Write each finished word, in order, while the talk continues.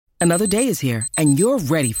Another day is here, and you're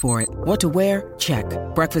ready for it. What to wear? Check.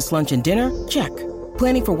 Breakfast, lunch, and dinner? Check.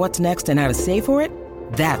 Planning for what's next and how to save for it?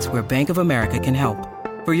 That's where Bank of America can help.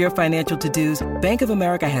 For your financial to-dos, Bank of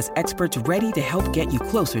America has experts ready to help get you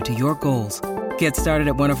closer to your goals. Get started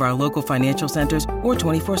at one of our local financial centers or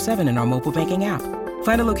 24/7 in our mobile banking app.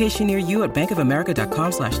 Find a location near you at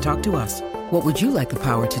bankofamerica.com/talktous. What would you like the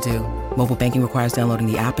power to do? Mobile banking requires downloading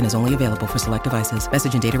the app and is only available for select devices.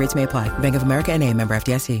 Message and data rates may apply. Bank of America N.A., member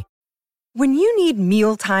FDIC. When you need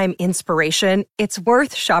mealtime inspiration, it's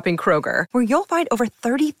worth shopping Kroger, where you'll find over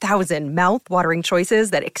 30,000 mouth-watering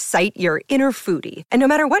choices that excite your inner foodie. And no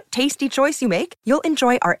matter what tasty choice you make, you'll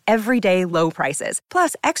enjoy our everyday low prices,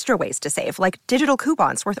 plus extra ways to save, like digital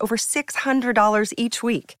coupons worth over $600 each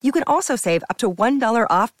week. You can also save up to $1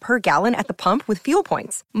 off per gallon at the pump with fuel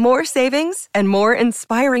points. More savings and more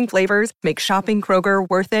inspiring flavors make shopping Kroger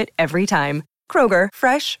worth it every time. Kroger,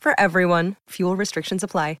 fresh for everyone. Fuel restrictions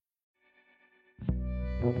apply.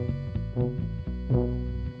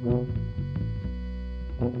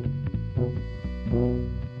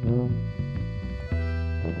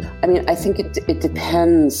 I mean, I think it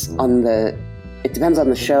depends on the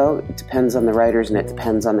show, it depends on the writers, and it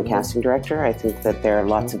depends on the casting director. I think that there are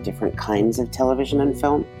lots of different kinds of television and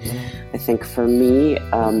film. I think for me,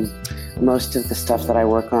 most of the stuff that I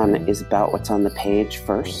work on is about what's on the page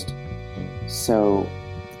first. So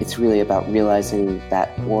it's really about realizing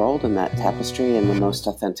that world and that tapestry in the most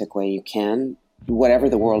authentic way you can, whatever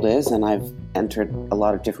the world is, and I've entered a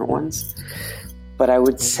lot of different ones. But I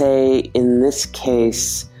would say in this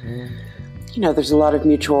case, there's a lot of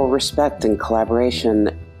mutual respect and collaboration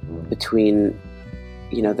between,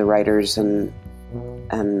 the writers and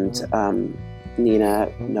Nina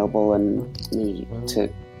Noble and me to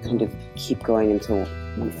kind of keep going until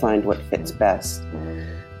we find what fits best.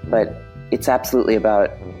 But it's absolutely about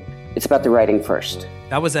the writing first.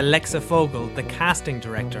 That was Alexa Fogel, the casting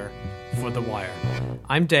director for The Wire.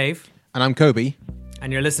 I'm Dave. And I'm Kobe.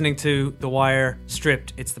 And you're listening to The Wire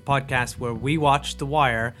Stripped. It's the podcast where we watch The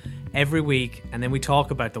Wire every week and then we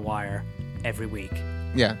talk about The Wire every week.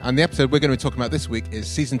 Yeah, and the episode we're going to be talking about this week is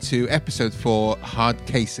Season 2, Episode 4, Hard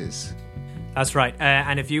Cases. That's right.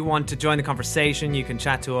 And if you want to join the conversation, you can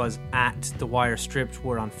chat to us at The Wire Stripped.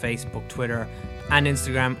 We're on Facebook, Twitter, and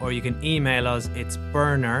Instagram, or you can email us. It's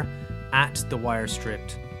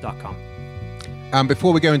burner@thewirestripped.com. And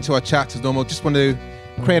before we go into our chat, as normal, just want to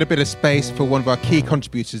create a bit of space for one of our key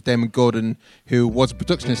contributors, Damon Gordon, who was a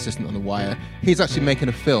production assistant on The Wire. He's actually making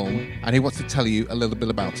a film, and he wants to tell you a little bit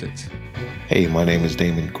about it. Hey, my name is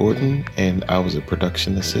Damon Gordon, and I was a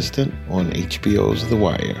production assistant on HBO's The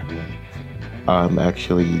Wire. I'm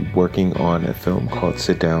actually working on a film called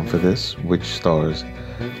Sit Down for This, which stars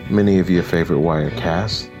many of your favorite Wire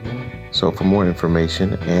cast. So for more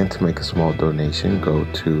information and to make a small donation, go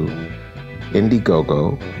to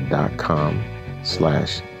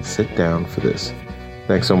indiegogo.com/sitdownforthis.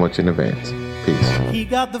 Thanks so much in advance. Peace. He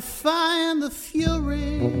got the fire and the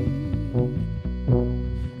fury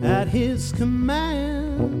at his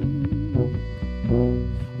command.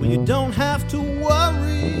 Well, you don't have to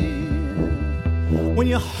worry when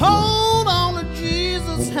you hold on to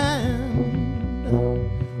Jesus' hand.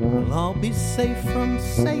 We'll all be safe from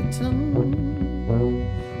Satan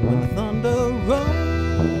when the thunder rolls.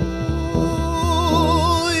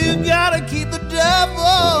 You gotta keep the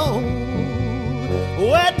devil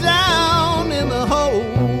way down in the hole.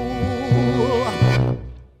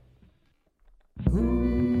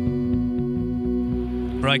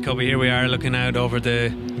 Right, Kobe, here we are looking out over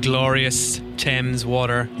the glorious Thames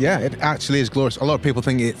water. Yeah, it actually is glorious. A lot of people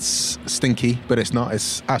think it's stinky, but it's not.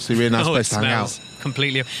 It's actually a really nice place to hang out.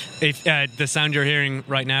 Completely. If the sound you're hearing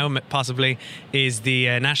right now, possibly, is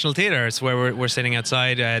the National Theatre. It's where we're sitting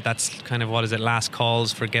outside. That's kind of, what is it, last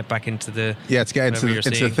calls for get back into the... Yeah, to get into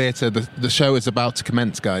the theatre. The show is about to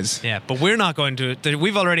commence, guys. Yeah, but we're not going to...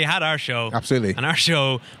 We've already had our show. Absolutely. And our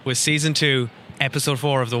show was Season 2, Episode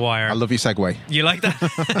 4 of The Wire. I love your segue. You like that?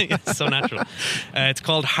 It's so natural. It's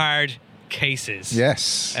called Hard Cases.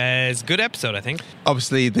 Yes. It's a good episode, I think.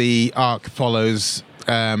 Obviously, the arc follows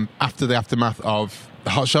after the aftermath of the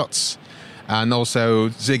Hot Shots, and also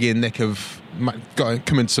Ziggy and Nick have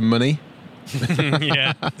come into some money.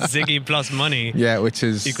 Yeah, Ziggy plus money. Yeah, which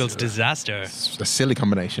is equals disaster. A silly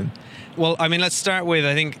combination. Well, I mean, let's start with,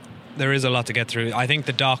 I think there is a lot to get through. I think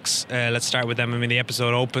the docs, let's start with them. I mean, the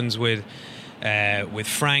episode opens with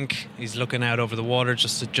Frank. He's looking out over the water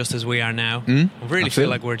just as we are now. I really feel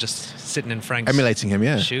like we're just sitting in Frank's emulating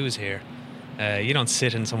him, shoes here. You don't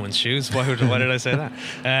sit in someone's shoes. Why did I say that?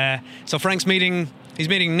 So Frank's meeting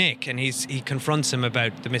Nick, and he confronts him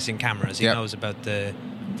about the missing cameras. He knows about the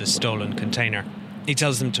stolen container. he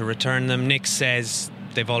tells them to return them. Nick says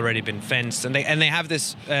they've already been fenced, and they have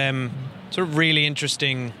this sort of really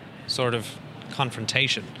interesting sort of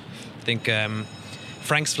confrontation. I think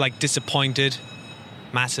Frank's like disappointed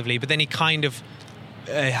massively, but then he kind of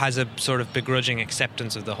has a sort of begrudging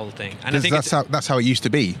acceptance of the whole thing. And I think that's how it used to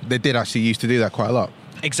be. They did actually used to do that quite a lot.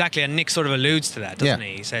 Exactly, and Nick sort of alludes to that, doesn't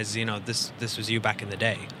he? He says, you know, this was you back in the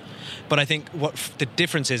day. But I think what the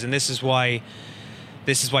difference is, and this is why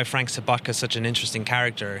Frank Sobotka is such an interesting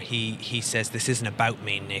character. He says, this isn't about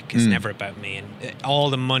me, Nick. It's never about me. And all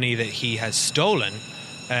the money that he has stolen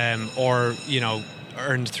or, you know,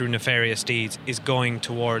 earned through nefarious deeds is going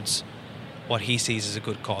towards what he sees as a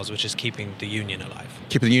good cause, which is keeping the union alive.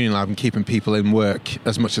 Keeping the union alive and keeping people in work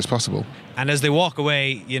as much as possible. And as they walk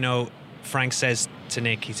away, you know, Frank says to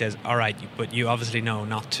Nick, he says, all right, but you obviously know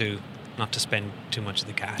not to spend too much of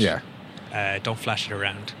the cash. Yeah. Don't flash it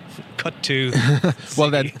around. Cut to well,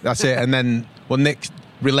 then that's it. And then, Nick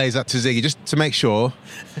relays that to Ziggy just to make sure.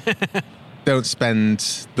 Don't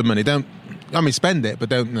spend the money. Spend it, but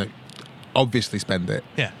don't obviously spend it.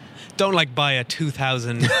 Yeah. Don't buy a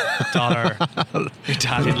 $2,000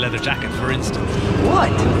 Italian leather jacket, for instance. What?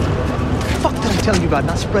 The fuck did I tell you about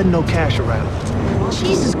not spreading no cash around?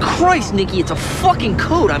 Jesus Christ, Nicky, it's a fucking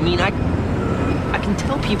code. I mean, I can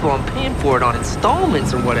tell people I'm paying for it on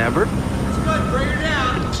installments or whatever. That's good, bring her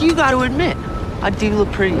down. You got to admit, I do look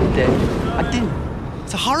pretty today. I do.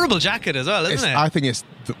 It's a horrible jacket as well, isn't it? I think it's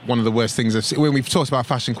one of the worst things I've seen. We've talked about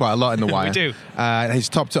fashion quite a lot in The Wire. We do. He's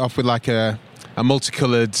topped it off with a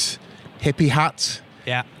multicoloured hippie hat.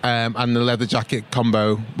 Yeah. And the leather jacket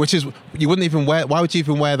combo, which is, you wouldn't even wear. Why would you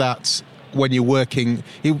even wear that when you're working?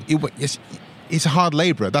 He's a hard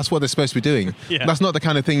labourer. That's what they're supposed to be doing. Yeah. That's not the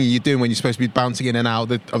kind of thing you're doing when you're supposed to be bouncing in and out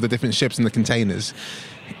of the different ships and the containers.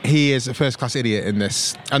 He is a first-class idiot in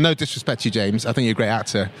this. And no disrespect to you, James. I think you're a great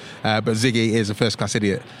actor. But Ziggy is a first-class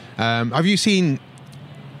idiot. Have you seen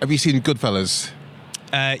Goodfellas?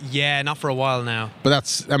 Yeah, not for a while now. But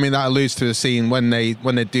that alludes to the scene when they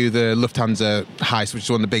do the Lufthansa heist, which is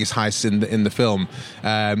one of the biggest heists in the film.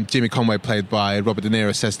 Jimmy Conway, played by Robert De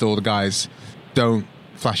Niro, says to all the guys, "Don't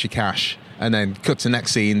flash your cash." And then cut to the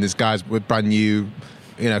next scene. There's guys with brand new,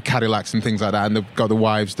 Cadillacs and things like that, and they've got the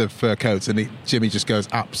wives, the fur coats, and Jimmy just goes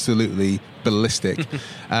absolutely ballistic.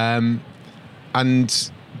 And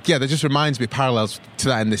yeah, that just reminds me, parallels to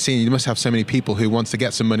that in the scene. You must have so many people who want to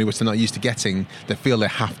get some money which they're not used to getting, they feel they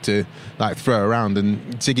have to throw around,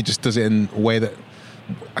 and Ziggy just does it in a way that,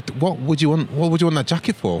 what would you want that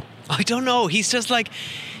jacket for? I don't know. He's just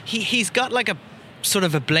he's got a sort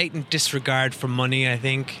of a blatant disregard for money, I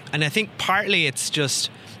think. And I think partly it's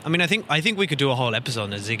just, I think we could do a whole episode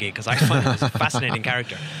on Ziggy, because I find him a fascinating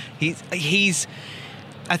character.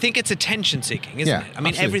 I think it's attention seeking, isn't it?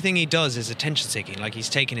 Absolutely. Everything he does is attention seeking. He's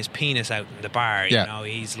taking his penis out in the bar,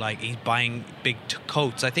 he's buying big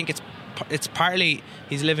coats. I think it's partly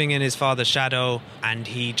he's living in his father's shadow, and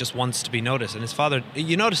he just wants to be noticed. And his father,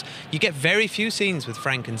 you notice, you get very few scenes with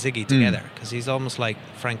Frank and Ziggy together, because he's almost like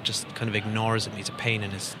Frank just kind of ignores him. He's a pain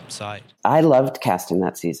in his side. I loved casting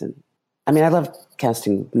that season. I loved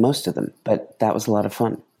casting most of them, but that was a lot of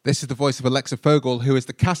fun. This is the voice of Alexa Fogel, who is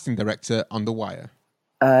the casting director on The Wire.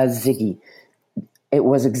 Ziggy, it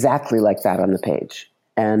was exactly like that on the page,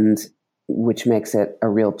 and which makes it a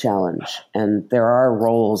real challenge. And there are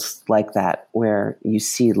roles like that where you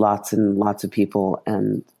see lots and lots of people,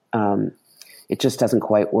 and it just doesn't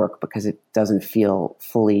quite work because it doesn't feel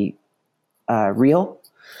fully real.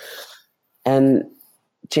 And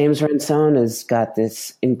James Ransone has got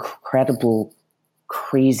this incredible,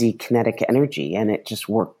 crazy kinetic energy, and it just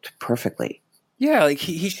worked perfectly. Yeah,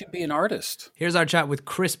 he should be an artist. Here's our chat with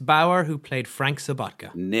Chris Bauer, who played Frank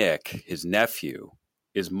Sobotka. Nick, his nephew,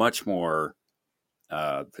 is much more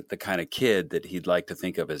the kind of kid that he'd like to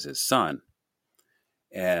think of as his son.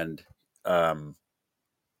 And,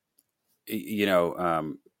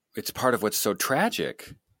 it's part of what's so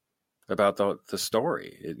tragic about the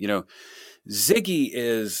story. Ziggy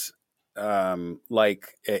is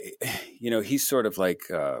he's sort of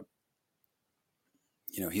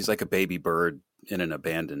he's like a baby bird in an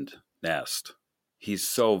abandoned nest. He's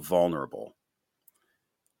so vulnerable.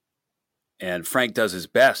 And Frank does his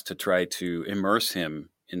best to try to immerse him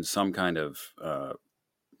in some kind of,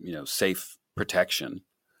 safe protection.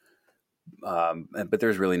 But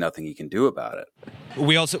there's really nothing he can do about it.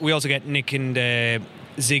 We also get Nick and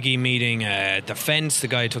Ziggy meeting the fence, the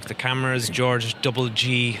guy who took the cameras, George Double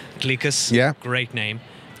G Glikas. Yeah. Great name.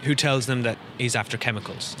 Who tells them that he's after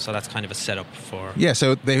chemicals. So that's kind of a setup for... Yeah,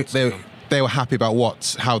 so they were happy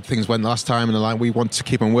about how things went last time, and they're like, we want to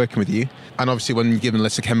keep on working with you. And obviously when you're given a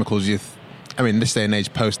list of chemicals, this day and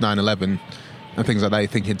age, post 9/11, and things like that. You're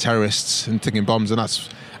thinking terrorists and thinking bombs, and that's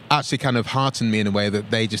actually kind of heartened me in a way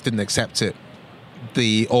that they just didn't accept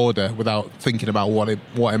the order without thinking about what it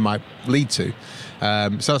might lead to.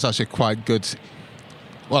 So that's actually quite good.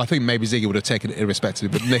 Well, I think maybe Ziggy would have taken it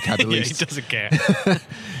irrespective, but Nick had at least. He doesn't care.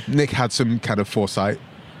 Nick had some kind of foresight.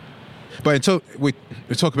 But we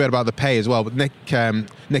talk a bit about the pay as well, but Nick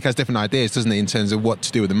has different ideas, doesn't he, in terms of what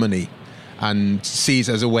to do with the money, and sees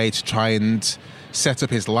it as a way to try and set up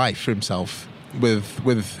his life for himself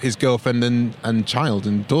with his girlfriend and child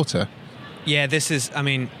and daughter. Yeah, this is, I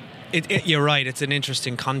mean, you're right, it's an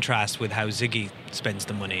interesting contrast with how Ziggy spends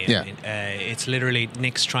the money. Yeah. I mean, it's literally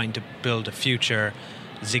Nick's trying to build a future,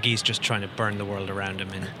 Ziggy's just trying to burn the world around him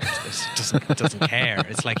and doesn't care.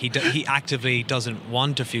 It's like he actively doesn't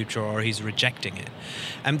want a future, or he's rejecting it.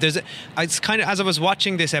 It's kind of, as I was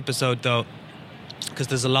watching this episode though, because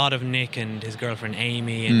there's a lot of Nick and his girlfriend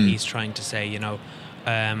Amy, and he's trying to say,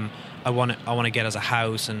 I want to get us a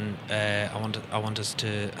house, and I want us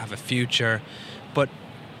to have a future, but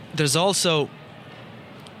there's also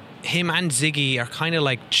him and Ziggy are kind of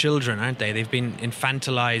like children, aren't they? They've been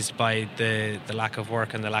infantilized by the lack of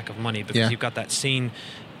work and the lack of money, because you've got that scene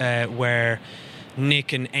where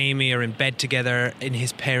Nick and Amy are in bed together in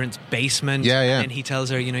his parents' basement. And he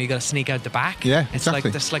tells her, you got to sneak out the back. Yeah, it's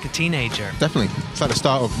exactly. It's like a teenager. Definitely. It's like the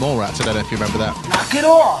start of Mallrats. I don't know if you remember that. Knock it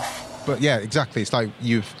off! But yeah, exactly. It's like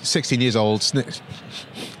you've 16 years old,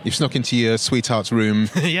 you've snuck into your sweetheart's room,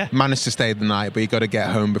 managed to stay the night, but you've got to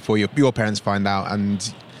get home before your parents find out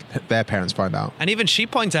and their parents find out. And even she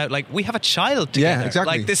points out, like, we have a child together. Yeah,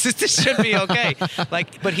 exactly. Like, this should be okay.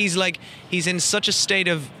 But he's in such a state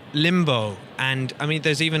of limbo. And I mean,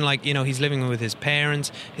 there's even he's living with his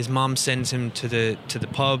parents. His mom sends him to the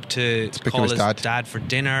pub to call his dad for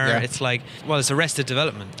dinner. Yeah. It's like, well, it's Arrested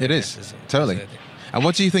Development. It is, totally. And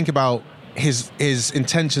what do you think about his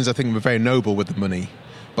intentions? I think were very noble with the money,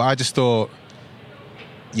 but I just thought,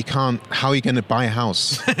 you can't. How are you going to buy a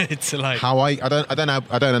house? It's like I don't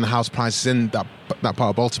know the house prices in that part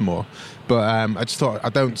of Baltimore, but I just thought, I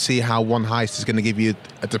don't see how one heist is going to give you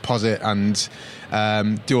a deposit and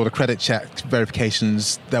do all the credit check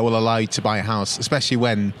verifications that will allow you to buy a house, especially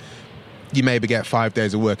when you maybe get 5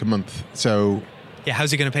 days of work a month. So yeah,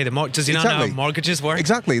 how's he going to pay the mortgage? Does he not know how mortgages work?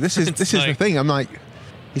 Exactly. This is the thing. I'm like,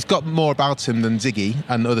 he's got more about him than Ziggy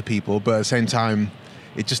and other people, but at the same time,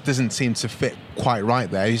 it just doesn't seem to fit quite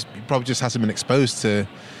right there. He probably just hasn't been exposed to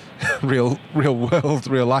real world,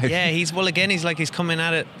 real life. Yeah, he's coming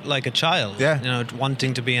at it like a child. Yeah.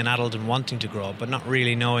 Wanting to be an adult and wanting to grow up, but not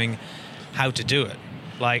really knowing how to do it.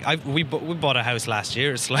 Like we bought a house last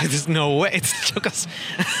year. It's like there's no way. It took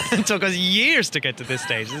us years to get to this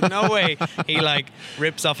stage. There's no way he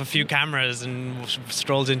rips off a few cameras and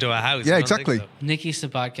strolls into a house. Yeah, exactly. So. Nikki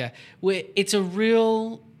Sabatka. It's a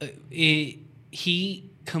real. He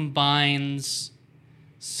combines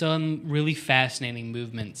some really fascinating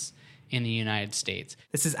movements in the United States.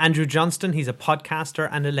 This is Andrew Johnston. He's a podcaster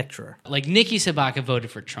and a lecturer. Like, Nikki Sabatka voted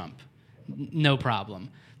for Trump. No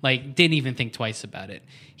problem. Didn't even think twice about it.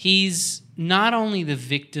 He's not only the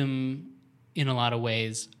victim, in a lot of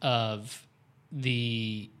ways, of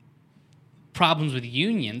the problems with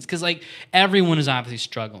unions, because, everyone is obviously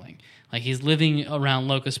struggling. He's living around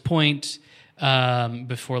Locust Point,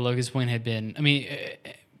 before Locust Point had been... I mean,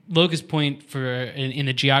 Locust Point in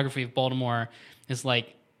the geography of Baltimore is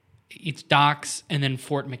it's docks and then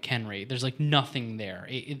Fort McHenry. There's nothing there.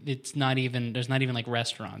 It's not even... There's not even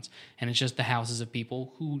restaurants. And it's just the houses of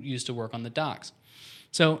people who used to work on the docks.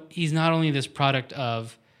 So he's not only this product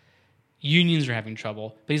of unions are having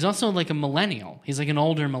trouble, but he's also a millennial. He's an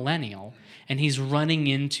older millennial. And he's running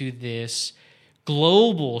into this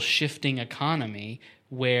global shifting economy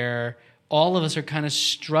where... all of us are kind of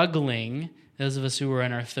struggling, those of us who are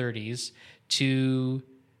in our 30s, to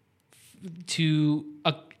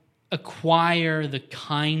acquire the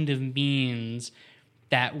kind of means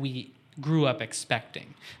that we grew up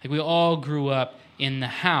expecting. We all grew up in the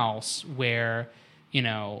house where,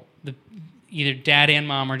 either dad and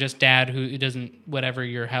mom or just dad who doesn't, whatever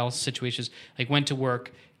your house situation is, went to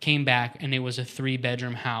work, came back, and it was a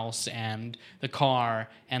 3-bedroom house and the car,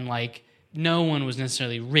 and no one was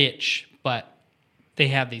necessarily rich, but they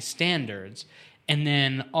have these standards. And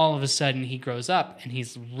then all of a sudden he grows up and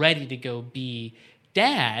he's ready to go be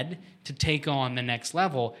dad to take on the next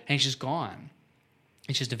level, and he's just gone.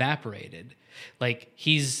 It's just evaporated.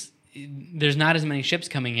 There's not as many ships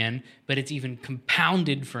coming in, but it's even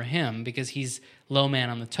compounded for him because he's low man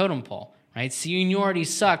on the totem pole, right? Seniority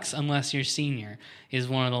sucks unless you're senior is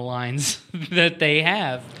one of the lines that they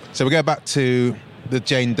have. So we go back to the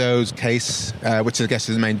Jane Doe's case, which I guess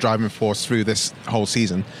is the main driving force through this whole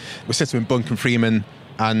seawn. We're sitting with Bunk and Freeman,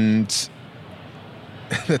 and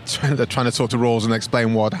they're trying to talk to Rawls and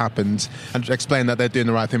explain what happened and explain that they're doing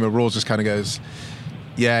the right thing, but Rawls just kind of goes,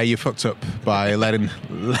 yeah, you fucked up by letting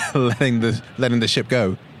the ship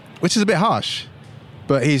go, which is a bit harsh.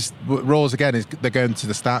 But Rawls again, they're going to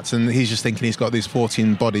the stats, and he's just thinking he's got these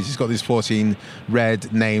 14 bodies, he's got these 14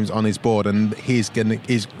 red names on his board, and he's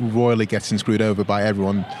royally getting screwed over by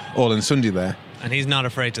everyone all in Sunday there. And he's not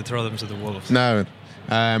afraid to throw them to the wolves. No.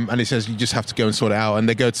 And he says you just have to go and sort it out. And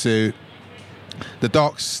they go to the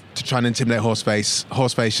docks to try and intimidate Horseface.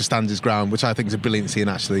 Horseface just stands his ground, which I think is a brilliant scene,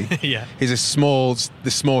 actually. Yeah. He's this small,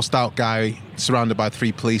 stout guy surrounded by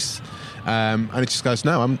 3 police. And he just goes,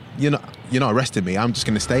 no, you're not arresting me. I'm just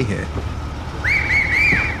going to stay here.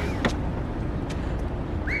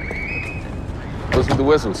 What's with the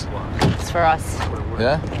whistles? It's for us.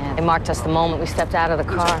 Yeah? Yeah, they marked us the moment we stepped out of the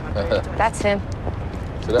car. That's him.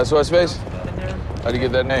 So that's Horseface? How'd you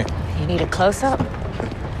get that name? You need a close-up?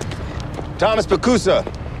 Thomas Pacusa.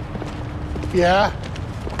 Yeah?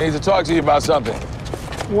 I need to talk to you about something.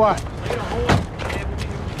 What?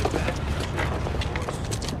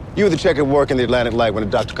 You were the checkered work in the Atlantic Light when it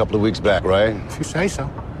docked a couple of weeks back, right? If you say so.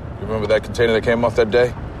 You remember that container that came off that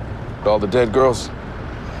day? With all the dead girls?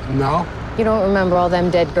 No. You don't remember all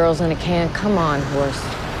them dead girls in a can? Come on, horse.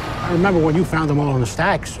 I remember when you found them all in the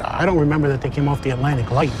stacks. I don't remember that they came off the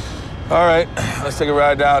Atlantic Light. All right, let's take a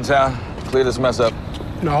ride downtown. Clear this mess up.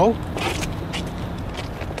 No.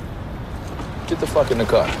 Get the fuck in the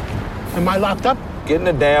car. Am I locked up? Get in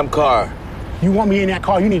the damn car. You want me in that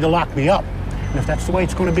car, you need to lock me up. And if that's the way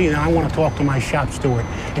it's going to be, then I want to talk to my shop steward.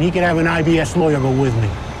 And he can have an IBS lawyer go with me.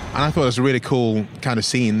 And I thought it was a really cool kind of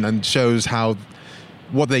scene and shows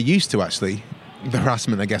what they're used to, actually. The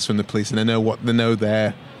harassment, I guess, from the police. And they know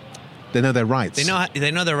their rights.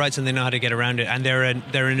 They know their rights, and they know how to get around it. And they're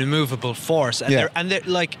an immovable force. And they're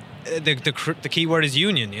like... The key word is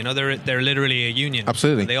union. You know, they're literally a union.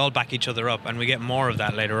 Absolutely, they all back each other up, and we get more of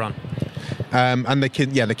that later on. And they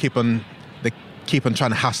keep on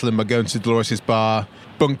trying to hassle him by going to Dolores's bar.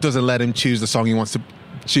 Bunk doesn't let him choose the song he wants to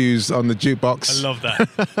choose on the jukebox. I love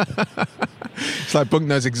that. It's like Bunk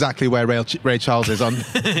knows exactly where Ray Charles is on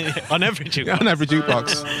on every jukebox. On every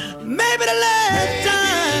jukebox. Maybe the last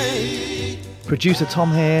time. Producer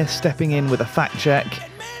Tom here, stepping in with a fact check.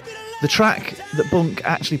 The track that Bunk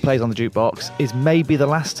actually plays on the jukebox is Maybe the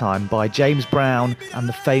Last Time by James Brown and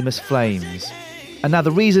the Famous Flames. And now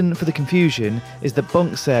the reason for the confusion is that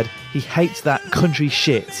Bunk said he hates that country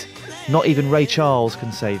shit. Not even Ray Charles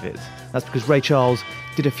can save it. That's because Ray Charles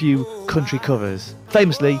did a few country covers.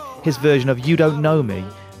 Famously, his version of You Don't Know Me,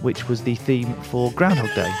 which was the theme for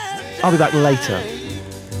Groundhog Day. I'll be back later.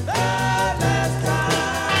 I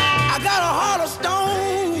got a heart of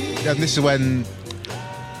stone. And this is when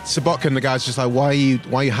Sabok and the guys just like, why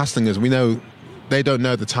are you hassling us? We know they don't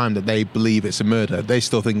know at the time that they believe it's a murder. They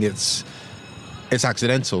still think it's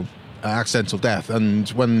accidental death. And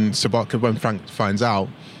when Frank finds out,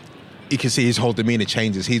 you can see his whole demeanor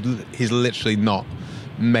changes. He's literally not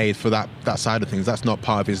made for that side of things. That's not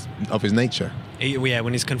part of his nature.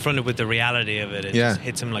 When he's confronted with the reality of it, just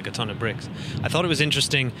hits him like a ton of bricks. I thought it was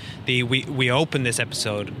interesting. We opened this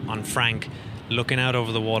episode on Frank looking out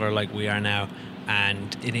over the water like we are now.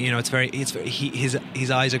 And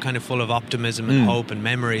his eyes are kind of full of optimism and hope and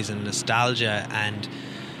memories and nostalgia. And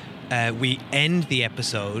we end the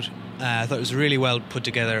episode. I thought it was really well put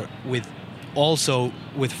together with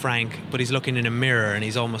Frank, but he's looking in a mirror and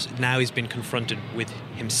he's been confronted with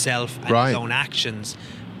himself and his own actions,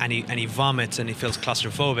 and he vomits and he feels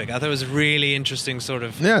claustrophobic. I thought it was a really interesting sort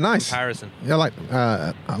of comparison.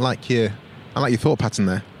 Yeah, I like your thought pattern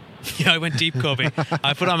there. Yeah, I went deep, Kobe.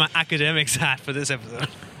 I put on my academics hat for this episode.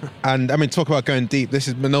 And I mean, talk about going deep.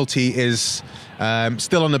 McNulty is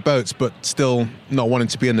still on the boats, but still not wanting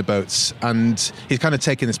to be in the boats. And he's kind of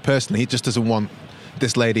taking this personally. He just doesn't want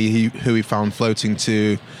this lady who he found floating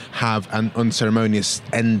to have an unceremonious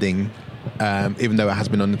ending, even though it has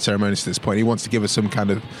been unceremonious at this point. He wants to give her some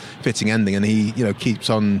kind of fitting ending, and he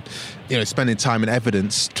keeps on spending time in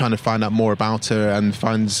evidence trying to find out more about her, and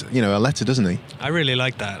finds a letter, doesn't he? I really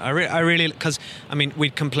like that. I really, because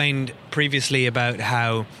we'd complained previously about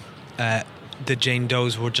how the Jane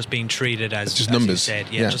Does were just being treated as just numbers. You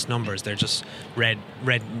said, just numbers. They're just red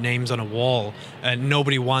names on a wall.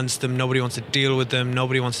 Nobody wants them. Nobody wants to deal with them.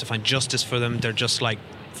 Nobody wants to find justice for them. They're just like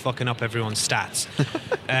fucking up everyone's stats.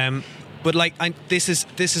 But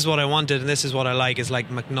this is what I wanted, and this is what I like. Is like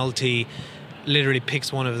McNulty literally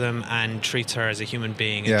picks one of them and treats her as a human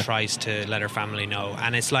being and tries to let her family know.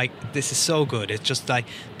 And it's like, this is so good. It's just like,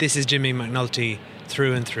 this is Jimmy McNulty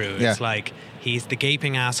through and through. Yeah. It's like he's the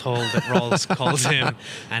gaping asshole that Rawls calls him,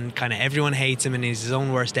 and kind of everyone hates him, and he's his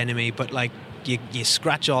own worst enemy. But like you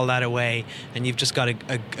scratch all that away, and you've just got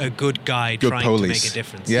a good guy trying to make a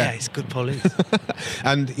difference. Yeah, he's good police.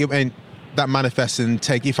 And that manifests in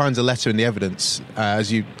he finds a letter in the evidence,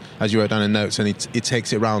 as you wrote down in notes, and he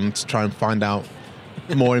takes it around to try and find out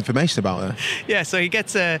more information about her. Yeah, so he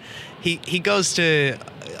gets he goes to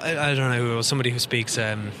I don't know who it was, somebody who speaks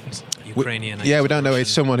Ukrainian. We don't know. It's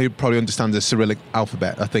someone who probably understands the Cyrillic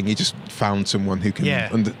alphabet. I think he just found someone who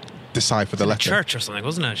can decipher the letter. Church or something,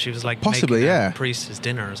 wasn't it? She was like possibly, making a priest his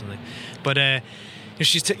dinner or something. But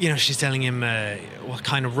she's telling him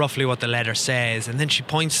roughly what the letter says, and then she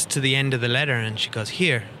points to the end of the letter and she goes,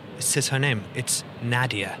 "Here, it says her name. It's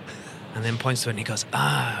Nadia." And then points to it and he goes,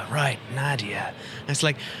 "Ah, right, Nadia." And it's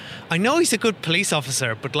like, I know he's a good police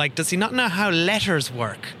officer, but like, does he not know how letters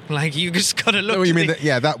work? Like, you just got to look. No, you mean that?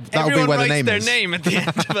 Yeah, that'll be where the name is. Everyone writes their name at the end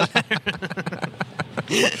of a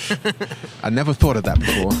letter. I never thought of that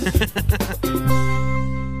before.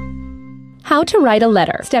 How to write a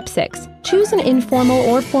letter. Step 6. Choose an informal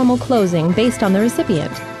or formal closing based on the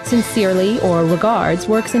recipient. Sincerely or regards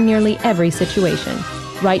works in nearly every situation.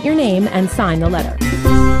 Write your name and sign the letter.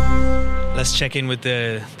 Let's check in with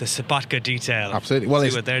the Sabatka detail. Absolutely. Well,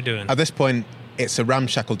 see what they're doing. At this point, it's a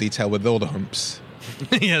ramshackle detail with all the humps.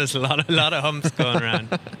 Yeah, there's a lot of humps going around.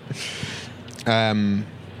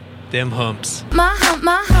 Them humps. My hump,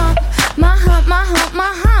 my hump, my hump, my hump,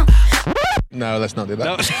 my hump. No, let's not do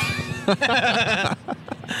that. No.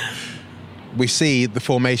 We see the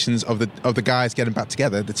formations of the guys getting back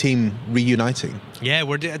together, the team reuniting. Yeah,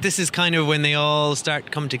 this is kind of when they all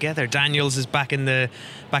start come together. Daniels is back in the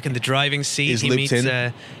driving seat.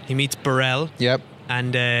 He meets Burrell. Yep.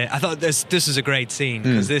 And I thought this is a great scene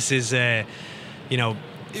because this is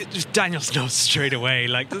Daniels knows straight away,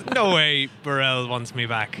 like, there's no way Burrell wants me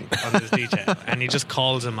back on this detail. And he just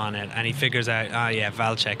calls him on it, and he figures out,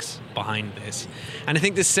 Valchek's behind this. And I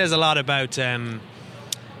think this says a lot about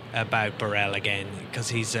Burrell again, because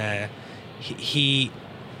he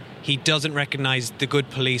doesn't recognise the good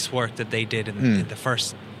police work that they did in the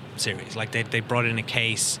first series. Like, they brought in a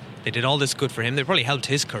case, they did all this good for him, they probably helped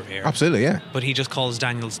his career. Absolutely, yeah. But he just calls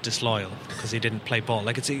Daniels disloyal because he didn't play ball.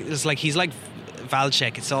 Like, it's like he's like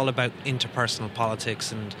Valchek. It's all about interpersonal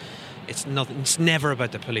politics, and it's never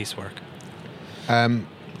about the police work.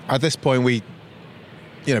 At this point,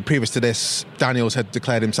 previous to this, Daniels had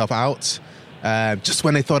declared himself out. Just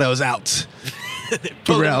when they thought I was out,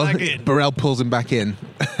 Burrell pulls him back in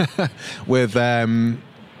with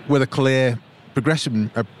a clear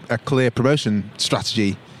progression, a clear promotion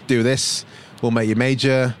strategy. Do this, we'll make you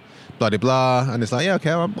major, blah blah blah. And it's like, yeah,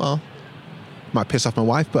 okay, well, might piss off my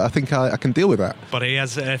wife, but I think I can deal with that. But he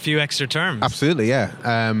has a few extra terms. Absolutely, yeah.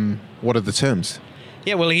 What are the terms?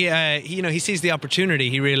 Yeah, well, he sees the opportunity.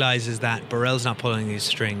 He realizes that Burrell's not pulling these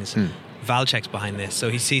strings. Valchek's behind this, so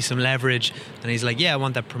he sees some leverage, and he's like, yeah, I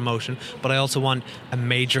want that promotion, but I also want a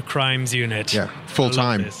major crimes unit. Yeah, full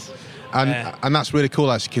time. And that's really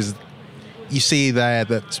cool, actually, because you see there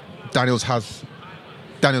that Daniels has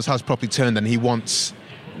properly turned, and he wants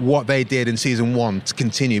what they did in season 1 to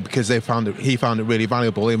continue, because he found it really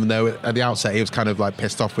valuable, even though at the outset he was kind of like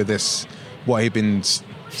pissed off with this, what he'd been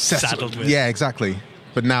saddled with. Yeah, exactly.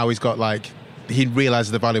 But now he's got, like, he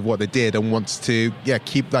realises the value of what they did and wants to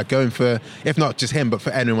keep that going for, if not just him, but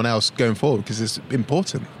for anyone else going forward, because it's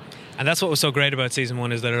important. And that's what was so great about season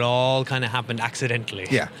 1, is that it all kind of happened accidentally.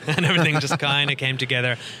 Yeah. And everything just kind of came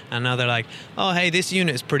together, and now they're like, oh, hey, this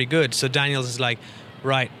unit is pretty good. So Daniels is like,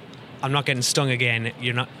 right, I'm not getting stung again.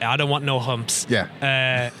 I don't want no humps.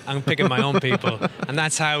 Yeah. I'm picking my own people. And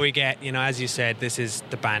that's how we get, as you said, this is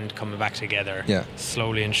the band coming back together. Yeah.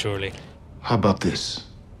 Slowly and surely. How about this?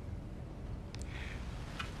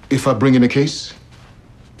 If I bring in a case,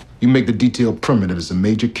 you make the detail permanent as a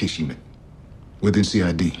major case unit within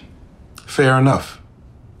CID. Fair enough.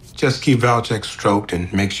 Just keep Valchek stroked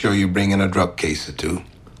and make sure you bring in a drug case or two.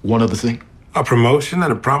 One other thing? A promotion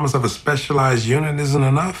and a promise of a specialized unit isn't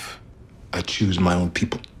enough? I choose my own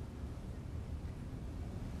people.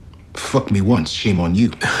 Fuck me once, shame on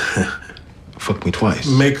you. Fuck me twice.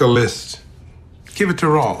 Make a list. Give it to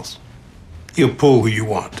Rawls. He'll pull who you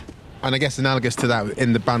want. And I guess analogous to that,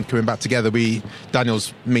 in the band coming back together,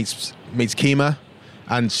 Daniels meets Kima,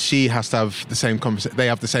 and she has to have the same conversation. They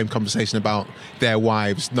have the same conversation about their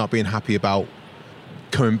wives not being happy about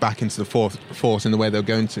coming back into the force in the way they're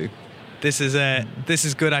going to. This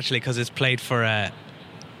is good, actually, because it's played for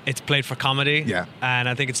comedy. Yeah. And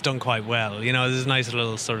I think it's done quite well. There's a nice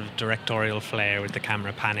little sort of directorial flair with the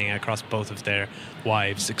camera panning across both of their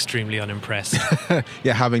wives, extremely unimpressed.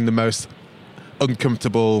 Yeah, having the most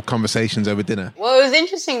uncomfortable conversations over dinner? Well, it was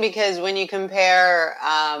interesting because when you compare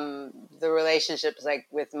the relationships like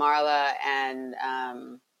with Marla and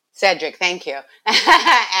Cedric, thank you,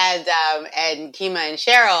 and Kima and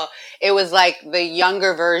Cheryl, it was like the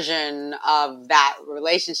younger version of that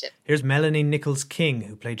relationship. Here's Melanie Nichols-King,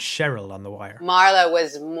 who played Cheryl on The Wire. Marla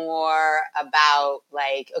was more about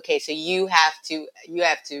like, okay, so you have to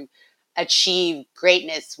achieve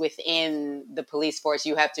greatness within the police force.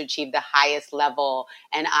 You have to achieve the highest level,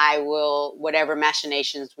 and I will, whatever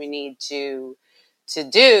machinations we need to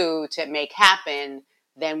do to make happen,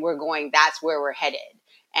 then that's where we're headed.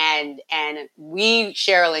 And we,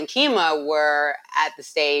 Cheryl and Kima, were at the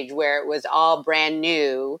stage where it was all brand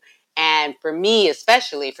new. And for me,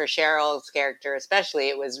 especially, for Cheryl's character especially,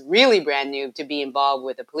 it was really brand new to be involved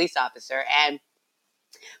with a police officer. And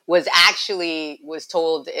was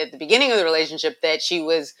told at the beginning of the relationship that she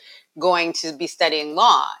was going to be studying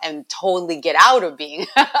law and totally get out of being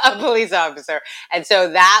a police officer. And so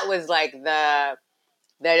that was like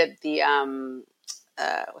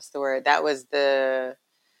what's the word? That was the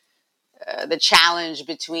challenge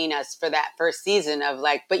between us for that first season of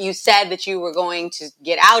like, but you said that you were going to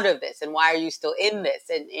get out of this, and why are you still in this?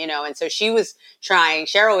 And, and so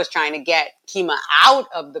Cheryl was trying to get Kima out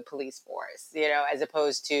of the police force, as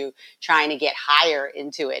opposed to trying to get higher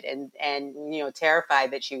into it and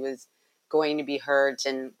terrified that she was going to be hurt.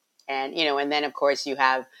 And then of course you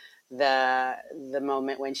have the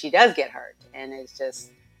moment when she does get hurt, and it's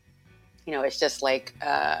just like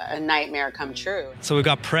a nightmare come true. So we've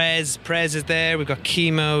got Prez is there, we've got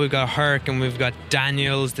Kimo, we've got Herc, and we've got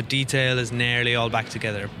Daniels. The detail is nearly all back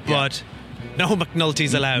together. But no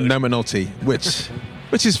McNulty's allowed. No McNulty, which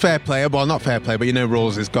is fair play. Well, not fair play, but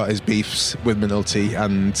Rawls has got his beefs with McNulty,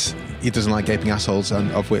 and he doesn't like gaping assholes, and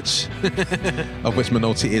of which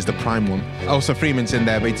McNulty is the prime one. Also, Freeman's in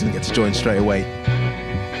there, but he doesn't get to join straight away.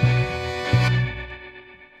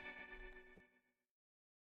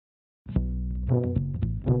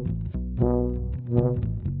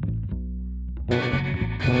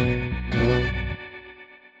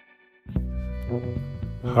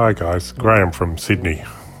 Hi guys, Graham from Sydney.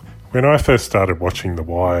 When I first started watching The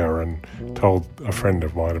Wire and told a friend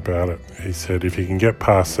of mine about it, he said if you can get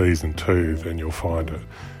past season 2 then you'll find it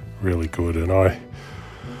really good. And I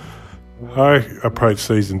approached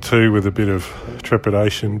season 2 with a bit of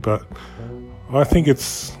trepidation, but I think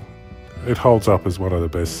it holds up as one of the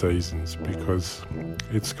best seasons because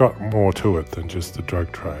it's got more to it than just the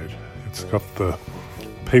drug trade. It's got the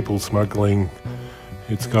people smuggling,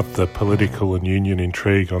 it's got the political and union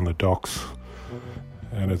intrigue on the docks,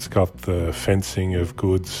 and it's got the fencing of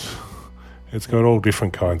goods. It's got all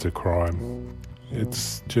different kinds of crime.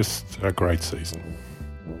 It's just a great season.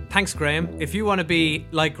 Thanks, Graham. If you want to be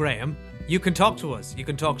like Graham, you can talk to us. You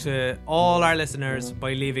can talk to all our listeners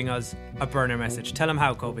by leaving us a burner message. Tell them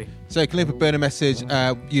how, Kobe. So you can leave a burner message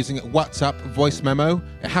using WhatsApp voice memo.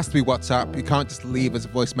 It has to be WhatsApp. You can't just leave us a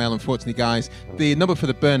voicemail, unfortunately, guys. The number for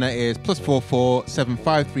the burner is +44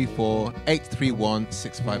 7534 831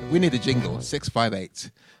 65. We need a jingle,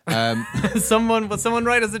 658. Someone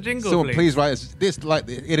write us a jingle, please write us.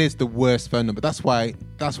 It is the worst phone number. That's why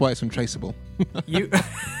it's untraceable.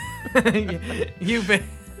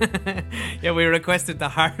 Yeah, we requested the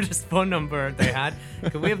hardest phone number they had.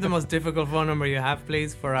 Can we have the most difficult phone number you have,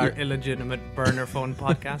 please, for our illegitimate burner phone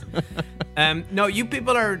podcast? No, you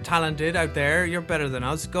people are talented out there. You're better than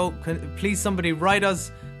us. Please, somebody write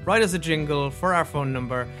us a jingle for our phone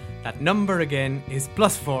number. That number again is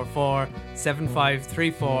 +44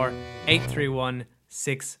 7534 831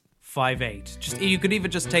 658. You could even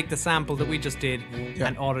just take the sample that we just did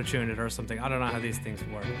and auto-tune it or something. I don't know how these things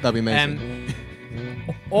work. That'd be amazing.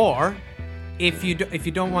 Or if you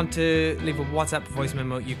don't want to leave a WhatsApp voice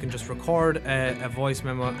memo, you can just record a voice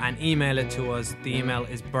memo and email it to us. The email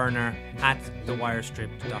is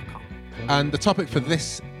burner@thewirestrip.com. And the topic for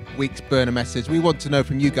this week's burner message, we want to know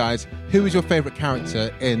from you guys, who is your favourite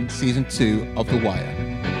character in season 2 of The Wire?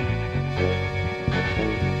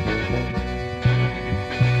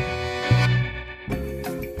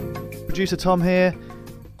 Producer Tom here.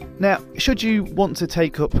 Now, should you want to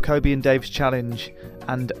take up Kobe and Dave's challenge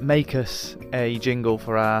and make us a jingle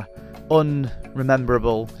for our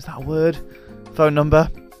unrememberable, is that a word, phone number,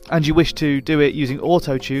 and you wish to do it using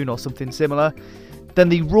auto-tune or something similar, then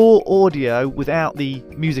the raw audio without the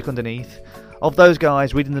music underneath of those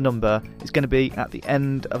guys reading the number is going to be at the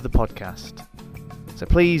end of the podcast. So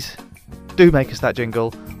please do make us that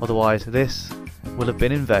jingle, otherwise this will have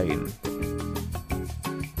been in vain.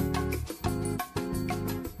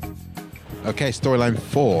 Okay, storyline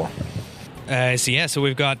 4. So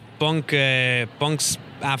we've got Bunk's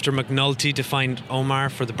after McNulty to find Omar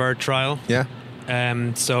for the bird trial. Yeah.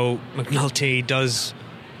 So McNulty does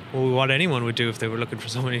what anyone would do if they were looking for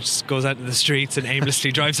someone. He just goes out in the streets and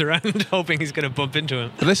aimlessly drives around, hoping he's going to bump into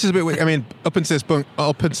him. But this is a bit weird. I mean, up until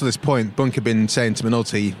this point, Bunk had been saying to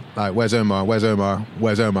McNulty, like, "Where's Omar? Where's Omar?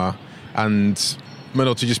 Where's Omar?" And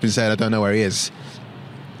McNulty just been saying, "I don't know where he is."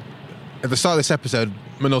 At the start of this episode,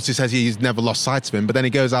 McNulty says he's never lost sight of him, but then he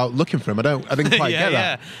goes out looking for him. I didn't quite get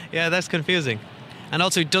that. Yeah, that's confusing. And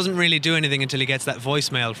also, he doesn't really do anything until he gets that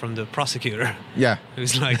voicemail from the prosecutor. Yeah,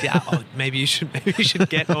 who's like, maybe you should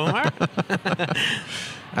get Omar.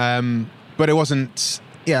 But it wasn't.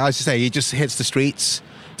 Yeah, as you say, he just hits the streets,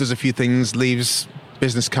 does a few things, leaves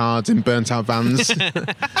business cards in burnt out vans.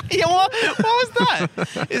 Yeah, what was that?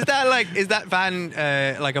 Is that van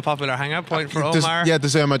like a popular hangout point for Omar?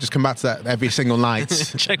 Does Omar just come back to that every single night?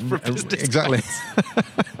 Check for business exactly.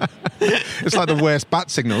 It's like the worst bat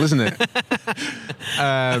signal, isn't it?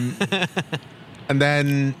 And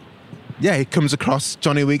then, he comes across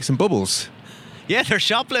Johnny Weeks and Bubbles. Yeah, they're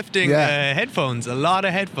shoplifting headphones. A lot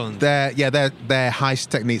of headphones. Their heist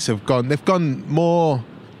techniques have gone more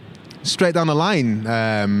straight down the line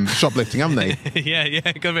shoplifting, haven't they? Yeah,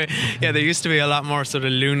 could be. Yeah, there used to be a lot more sort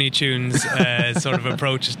of Looney Tunes sort of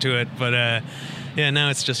approaches to it, but now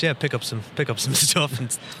it's just pick up some stuff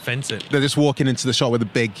and fence it. They're just walking into the shop with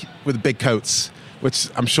the big coats, which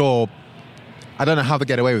I'm sure, I don't know how they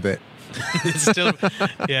get away with it. It's still,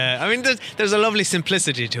 I mean, there's a lovely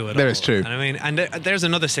simplicity to it. There is true. And I mean, and there's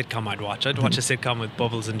another sitcom I'd watch. I'd watch a sitcom with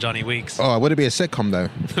Bubbles and Johnny Weeks. Oh, would it be a sitcom though?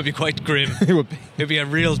 It'd be quite grim. It would be. It'd be a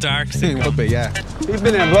real dark sitcom. It would be, yeah. You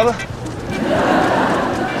been there, brother?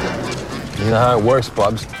 You know how it works,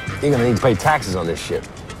 Bubs. You're gonna need to pay taxes on this shit.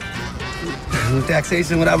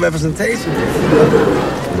 Taxation without representation.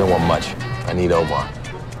 You don't want much. I need Omar.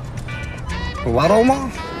 What,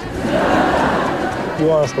 Omar? You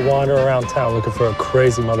want us to wander around town looking for a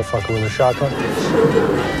crazy motherfucker with a shotgun?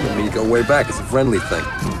 I mean, you go way back. It's a friendly thing.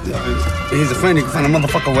 If he's a friend, you can find a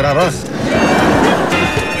motherfucker without us.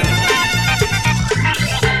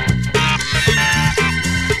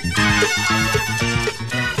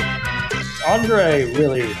 Andre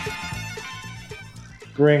really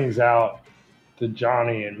brings out the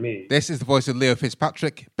Johnny and me. This is the voice of Leo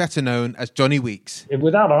Fitzpatrick, better known as Johnny Weeks.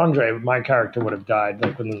 Without Andre, my character would have died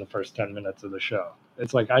within the first 10 minutes of the show.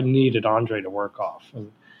 It's like I needed Andre to work off.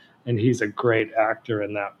 And he's a great actor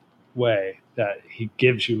in that way, that he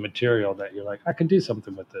gives you material that you're like, I could do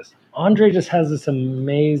something with this. Andre just has this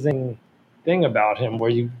amazing thing about him where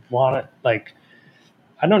you want it, like,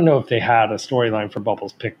 I don't know if they had a storyline for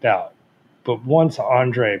Bubbles picked out, but once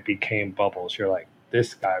Andre became Bubbles, you're like,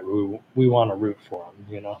 this guy, we want to root for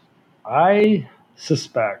him, I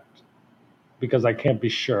suspect, because I can't be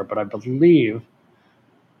sure, but I believe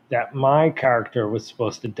that my character was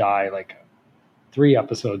supposed to die like 3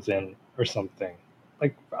 episodes in or something.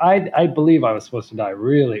 Like, I believe I was supposed to die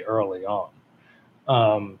really early on.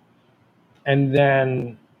 And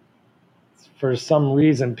then for some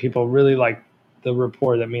reason, people really liked the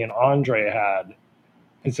rapport that me and Andre had.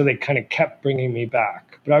 And so they kind of kept bringing me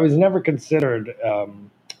back. But I was never considered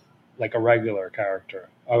like a regular character.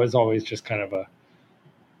 I was always just kind of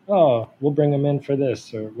we'll bring him in for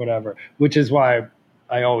this or whatever. Which is why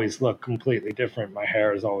I always look completely different. My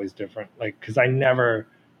hair is always different. Like, because I never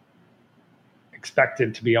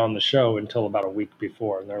expected to be on the show until about a week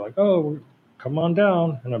before. And they're like, oh, come on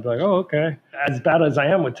down. And I'd be like, oh, okay. As bad as I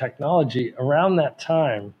am with technology, around that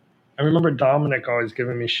time, I remember Dominic always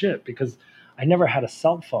giving me shit because I never had a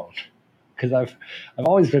cell phone, because I've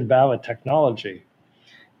always been bad with technology.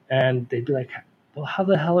 And they'd be like, well, how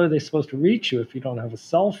the hell are they supposed to reach you if you don't have a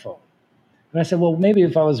cell phone? And I said, well, maybe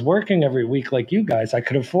if I was working every week like you guys, I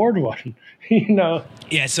could afford one,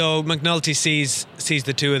 Yeah, so McNulty sees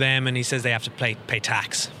the two of them and he says they have to pay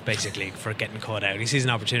tax, basically, for getting caught out. He sees an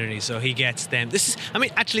opportunity, so he gets them. This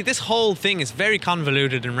whole thing is very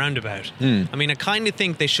convoluted and roundabout. I mean, I kind of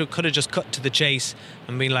think they could have just cut to the chase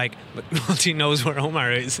and been like, McNulty knows where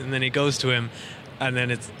Omar is, and then he goes to him. And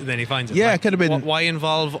then he finds it. Yeah, it could have been. Why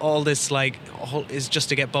involve all this? Is just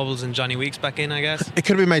to get Bubbles and Johnny Weeks back in, I guess. It could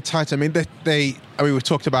have been made tighter. I mean, we've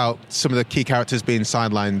talked about some of the key characters being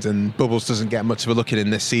sidelined, and Bubbles doesn't get much of a look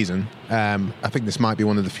in this season. I think this might be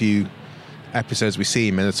one of the few episodes we see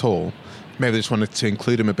him in at all. Maybe they just wanted to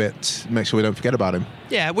include him a bit, make sure we don't forget about him.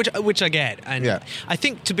 Yeah, which I get, and I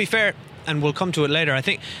think, to be fair, and we'll come to it later, I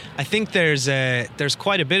think there's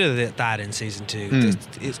quite a bit of that in season 2,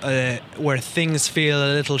 where things feel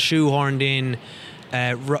a little shoehorned in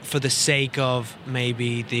for the sake of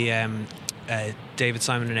maybe the David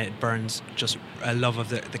Simon and Ed Burns just a love of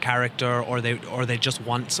the character, or they just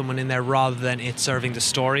want someone in there rather than it serving the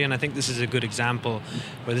story. And I think this is a good example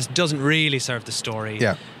where this doesn't really serve the story.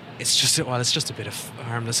 Yeah. It's just a bit of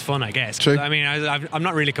harmless fun, I guess. True. I mean, I'm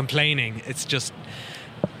not really complaining. It's just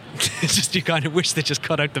you kind of wish they just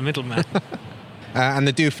cut out the middleman. And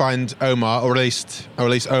they do find Omar, or at least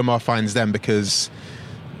Omar finds them, because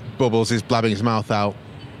Bubbles is blabbing his mouth out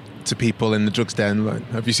to people in the drugs den. Like,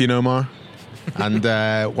 have you seen Omar? And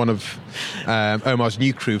one of Omar's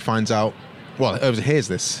new crew finds out. Well, overhears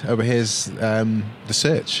the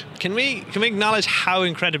search. Can we acknowledge how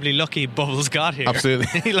incredibly lucky Bubbles got here?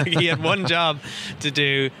 Absolutely. Like, he had one job to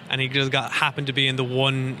do, and he just happened to be in the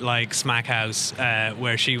one like smack house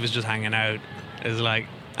where she was just hanging out. Is like,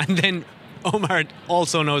 and then Omar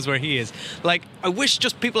also knows where he is. Like, I wish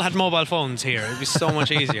just people had mobile phones here. It'd be so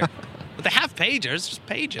much easier. But they have pagers. Just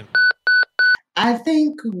page him. I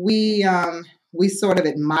think we sort of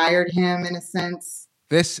admired him in a sense.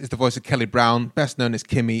 This is the voice of Kelly Brown, best known as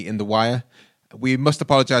Kimmy in The Wire. We must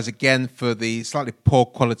apologise again for the slightly poor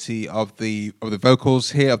quality of the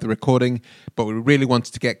vocals here, of the recording, but we really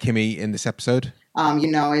wanted to get Kimmy in this episode.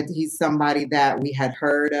 He's somebody that we had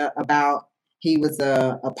heard about. He was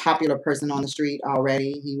a popular person on the street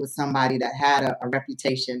already. He was somebody that had a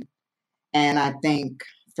reputation. And I think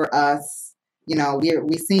for us,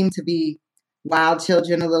 we seem to be wild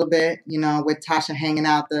children a little bit, with Tasha hanging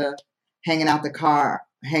out the car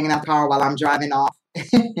while I'm driving off,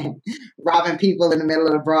 robbing people in the middle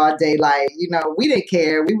of the broad daylight. We didn't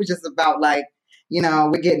care. We were just about like,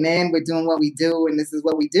 we're getting in, we're doing what we do, and this is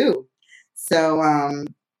what we do. So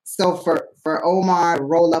for Omar to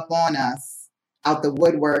roll up on us out the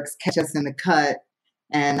woodworks, catch us in the cut,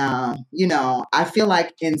 and I feel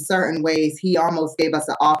like in certain ways he almost gave us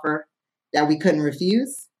an offer that we couldn't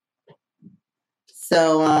refuse.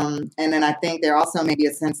 So, and then I think there also may be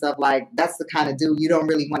a sense of like, that's the kind of dude you don't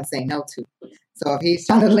really want to say no to. So if he's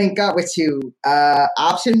trying to link up with you,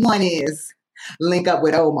 option 1 is link up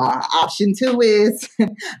with Omar. Option 2 is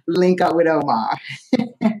link up with Omar.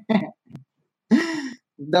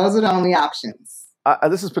 Those are the only options.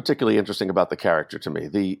 This is particularly interesting about the character to me.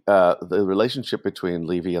 The relationship between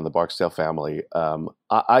Levy and the Barksdale family.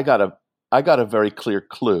 I got a very clear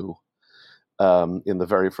clue in the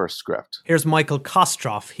very first script. Here's Michael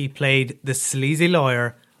Kostroff. He played the sleazy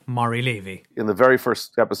lawyer, Maury Levy. In the very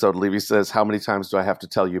first episode, Levy says, "How many times do I have to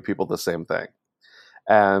tell you people the same thing?"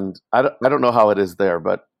 And I don't know how it is there,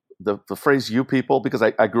 but the phrase "you people," because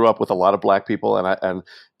I grew up with a lot of black people, and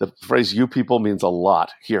the phrase "you people" means a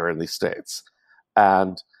lot here in these States.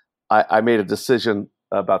 And I made a decision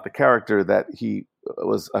about the character that he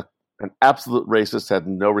was an absolute racist, had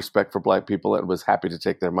no respect for black people, and was happy to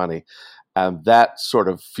take their money. And that sort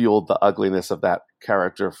of fueled the ugliness of that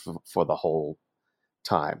character for the whole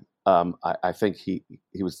time. I think he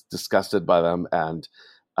was disgusted by them, and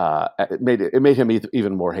it made him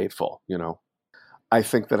even more hateful. I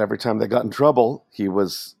think that every time they got in trouble, he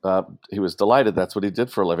was delighted. That's what he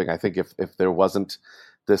did for a living. I think if there wasn't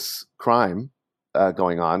this crime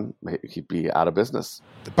going on, he'd be out of business.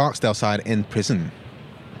 The Barksdale side in prison.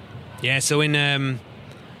 Yeah, so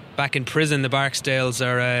back in prison, the Barksdales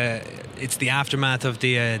are. It's the aftermath of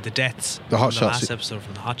the deaths. The Hot Shots. The last episode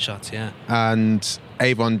from the Hot Shots, yeah. And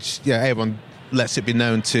Avon lets it be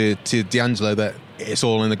known to D'Angelo that it's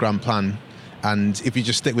all in the grand plan. And if you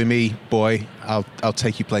just stick with me, boy, I'll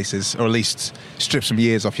take you places, or at least strip some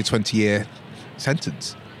years off your 20-year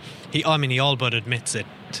sentence. He all but admits it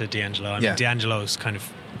to D'Angelo. I mean, D'Angelo's kind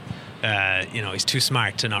of, he's too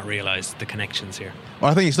smart to not realise the connections here.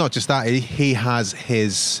 Well, I think it's not just that. He has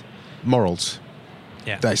his morals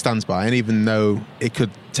that he stands by. And even though it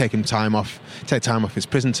could take time off his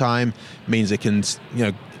prison time, means he can,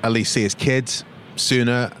 at least see his kids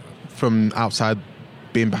sooner from outside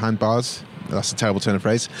being behind bars. That's a terrible turn of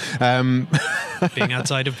phrase. Being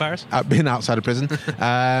outside of bars? Being outside of prison.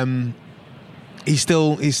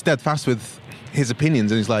 He's steadfast with his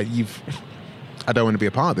opinions, and he's like, I don't want to be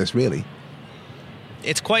a part of this, really.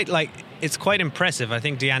 It's quite impressive. I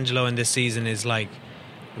think D'Angelo in this season is like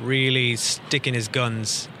really sticking his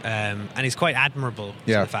guns, and he's quite admirable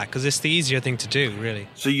to the fact, because it's the easier thing to do, really.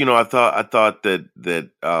 So I thought that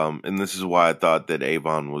and this is why I thought that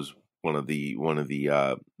Avon was one of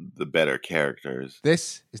the better characters.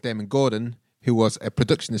 This is Damon Gordon, who was a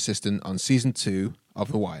production assistant on season 2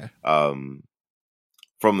 of The Wire.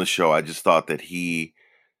 From the show, I just thought that he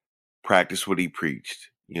practiced what he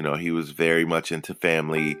preached. He was very much into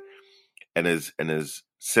family, and as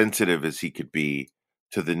sensitive as he could be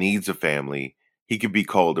to the needs of family, he could be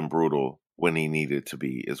cold and brutal when he needed to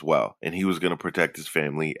be as well. And he was going to protect his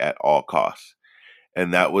family at all costs.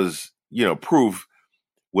 And that was, proof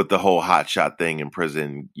with the whole hotshot thing in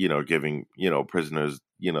prison, giving, prisoners,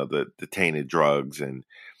 the tainted drugs and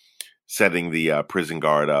setting the prison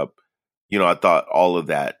guard up. I thought all of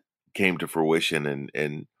that came to fruition,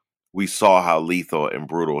 and we saw how lethal and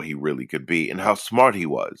brutal he really could be and how smart he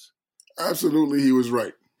was. Absolutely, he was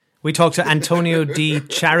right. We talked to Antonio Di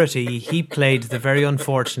Charity. He played the very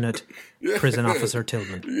unfortunate prison officer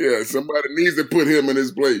Tillman. Yeah, somebody needs to put him in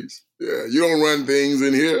his place. Yeah, you don't run things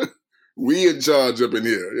in here. We in charge up in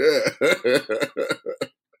here.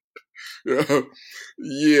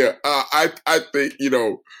 Yeah. I think,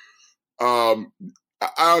 I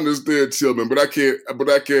understand Tillman, but I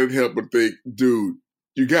can't help but think, dude,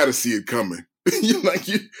 you got to see it coming. you got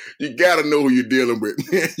to know who you're dealing with.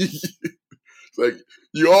 It's like,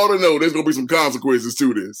 you ought to know there's going to be some consequences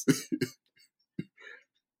to this.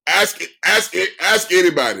 Ask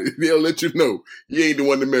anybody. They'll let you know. You ain't the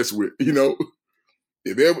one to mess with, If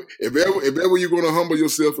ever you're going to humble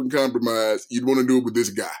yourself and compromise, you'd want to do it with this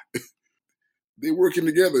guy. They're working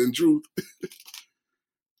together, in truth.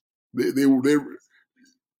 They're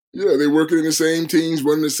working in the same teams,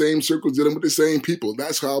 running the same circles, dealing with the same people.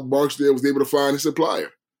 That's how Barksdale was able to find a supplier,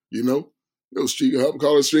 call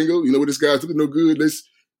it Stringo. What this guy's doing no good. Let's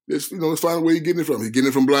find a way of getting it from. He's getting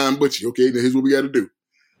it from Blind Butchie. Okay, now here's what we got to do.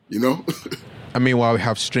 And meanwhile, we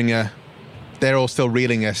have Stringer. They're all still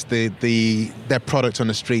reeling us. Their product on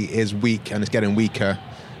the street is weak and it's getting weaker.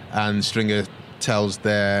 And Stringer tells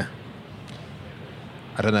the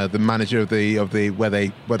manager of the where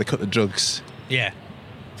they cut the drugs. Yeah.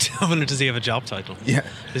 I wonder, does he have a job title? Yeah.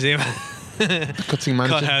 Does he have cutting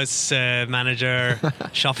manager, cuthouse manager,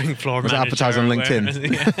 shopping floor manager? Advertise on LinkedIn.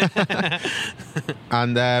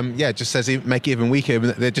 And just says make it even weaker.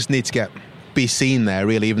 They just need to be seen there,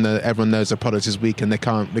 really, even though everyone knows their product is weak and they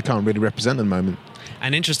can't really represent at the moment.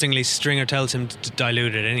 And interestingly, Stringer tells him to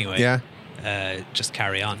dilute it anyway. Yeah. Just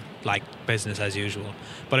carry on, like business as usual.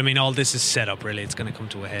 But I mean, all this is set up, really. It's going to come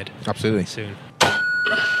to a head. Absolutely. Soon.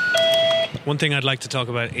 One thing I'd like to talk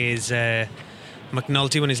about is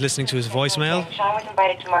McNulty, when he's listening to his voicemail. Sean was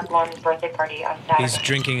invited to Mark Long's birthday party on Saturday. He's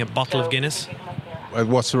drinking a bottle of Guinness.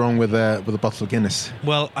 What's wrong with a bottle of Guinness?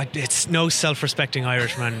 Well, it's no self-respecting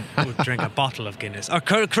Irishman would drink a bottle of Guinness. Or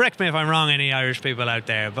correct me if I'm wrong, any Irish people out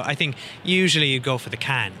there, but I think usually you go for the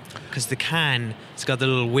can, because the can, it's got the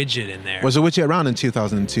little widget in there. Was the widget around in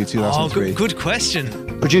 2002, 2003? Oh, good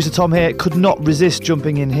question. Producer Tom here could not resist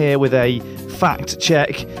jumping in here with a fact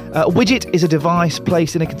check. A widget is a device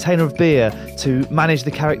placed in a container of beer to manage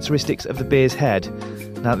the characteristics of the beer's head.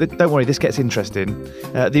 Now, don't worry, this gets interesting.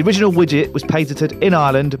 The original widget was patented in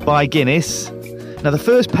Ireland by Guinness. Now, the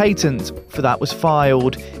first patent for that was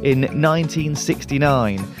filed in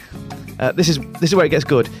 1969. This is where it gets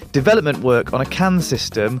good. Development work on a can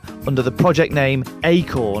system under the project name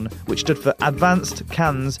Acorn, which stood for Advanced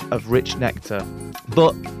Cans of Rich Nectar.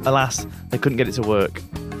 But, alas, they couldn't get it to work.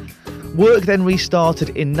 Work then restarted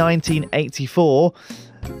in 1984.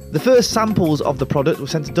 The first samples of the product were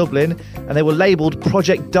sent to Dublin and they were labelled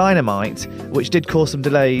Project Dynamite, which did cause some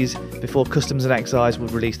delays before Customs and Excise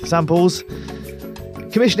would release the samples.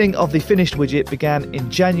 Commissioning of the finished widget began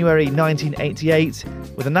in January 1988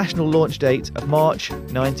 with a national launch date of March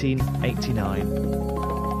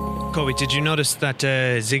 1989. Kobe, did you notice that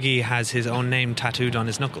Ziggy has his own name tattooed on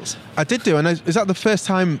his knuckles? I did do, and is that the first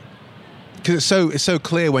time? Because it's so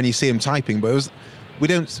clear when you see him typing, but it was.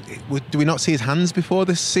 Do we not see his hands before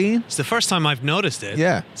this scene? It's the first time I've noticed it.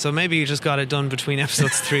 Yeah. So maybe you just got it done between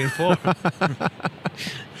episodes 3 and 4.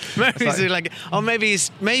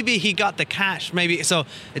 Maybe he got the cash. So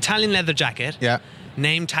Italian leather jacket. Yeah.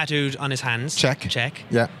 Name tattooed on his hands. Check. Yeah.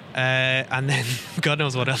 Yeah. And then God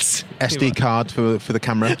knows what else. SD card for the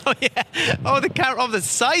camera. Oh yeah. Oh, the camera. Oh, the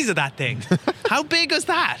size of that thing. How big was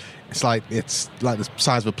that? It's like the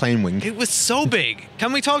size of a plane wing. It was so big.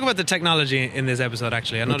 Can we talk about the technology in this episode,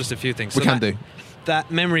 actually? I noticed a few things. We can do. That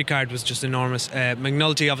memory card was just enormous.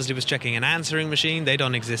 McNulty obviously was checking an answering machine. They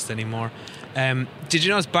don't exist anymore. Did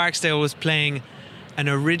you notice Barksdale was playing an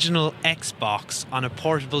original Xbox on a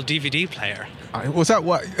portable DVD player? Was that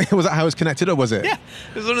how it was connected, or was it? Yeah,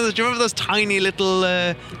 it was one of those. Do you remember those tiny little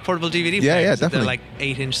portable DVD players? Yeah, definitely. They're like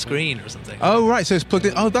 8-inch screen or something. Oh right, so it's plugged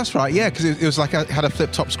in. Oh, that's right. Yeah, because it was like it had a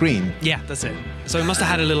flip-top screen. Yeah, that's it. So it must have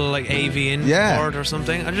had a little like AV in port or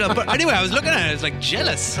something. I don't know. But anyway, I was looking at it. I was like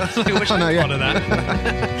jealous. I wish I thought of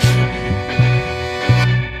that.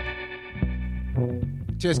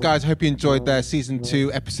 Cheers, guys. Hope you enjoyed Season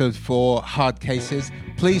 2, Episode 4, Hard Cases.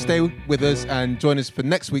 Please stay with us and join us for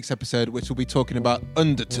next week's episode, which will be talking about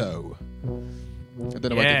Undertow. I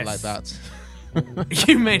don't know why I didn't like that.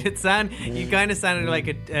 You made it sound. You kind of sounded like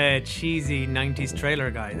a cheesy 90s trailer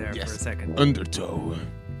guy there for a second. Undertow.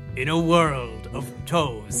 In a world of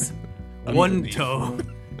toes. One toe.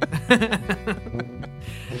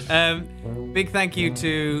 Big thank you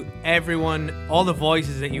to everyone, all the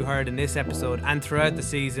voices that you heard in this episode and throughout the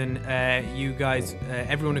season. You guys,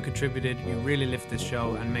 everyone who contributed, you really lift this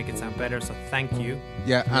show and make it sound better, so thank you.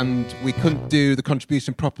 Yeah, and we couldn't do the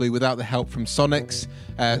contribution properly without the help from Sonics,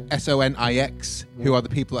 Sonix, who are the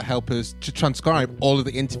people that help us to transcribe all of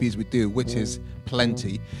the interviews we do, which is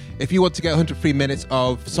plenty. If you want to get 100 free minutes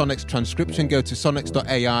of Sonics transcription, go to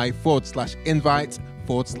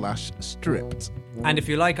sonics.ai/invite/stripped. And if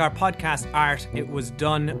you like our podcast art, it was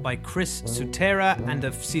done by Chris Sutera, and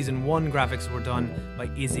the season 1 graphics were done by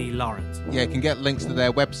Izzy Lawrence. Yeah, you can get links to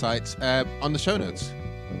their websites on the show notes.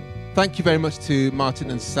 Thank you very much to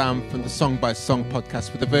Martin and Sam from the Song by Song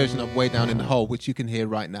podcast for the version of Way Down in the Hole, which you can hear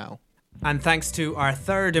right now. And thanks to our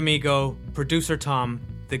third amigo, producer Tom,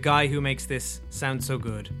 the guy who makes this sound so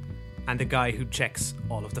good, and the guy who checks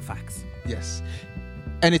all of the facts. Yes.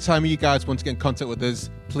 Anytime you guys want to get in contact with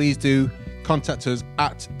us, please do contact us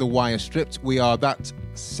at The Wire Stripped. We are that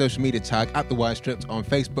social media tag at The Wire Stripped on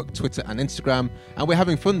Facebook, Twitter and Instagram. And we're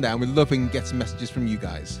having fun there and we're loving getting messages from you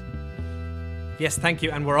guys. Yes, thank you.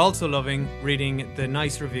 And we're also loving reading the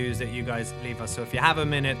nice reviews that you guys leave us. So if you have a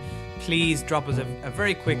minute, please drop us a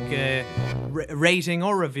very quick rating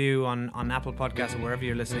or review on Apple Podcasts or wherever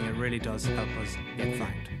you're listening. It really does help us get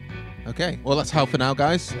found. Okay, well, that's how for now,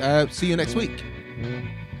 guys. See you next week.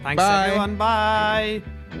 Thanks, Bye. everyone. Bye.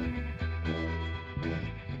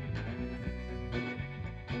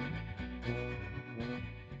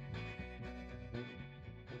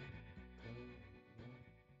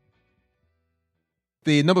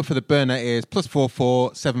 The number for the burner is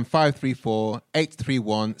 +44 7534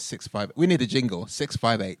 831 65. We need a jingle.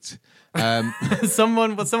 658.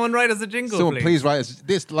 Someone write us a jingle. Someone please write us.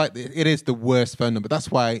 It is the worst phone number. That's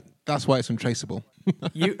why it's untraceable.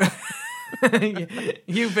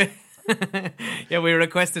 Yeah, we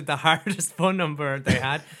requested the hardest phone number they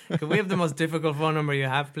had. Could we have the most difficult phone number you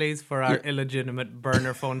have, please, for our illegitimate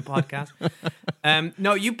burner phone podcast?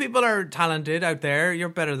 No, you people are talented out there. You're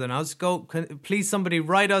better than us. Please, somebody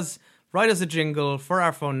write us a jingle for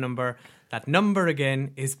our phone number. That number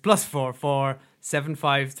again is +44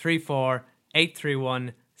 7534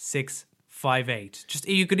 831 658.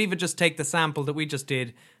 You could even just take the sample that we just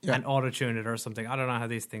did and auto-tune it or something. I don't know how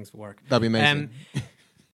these things work. That'd be amazing.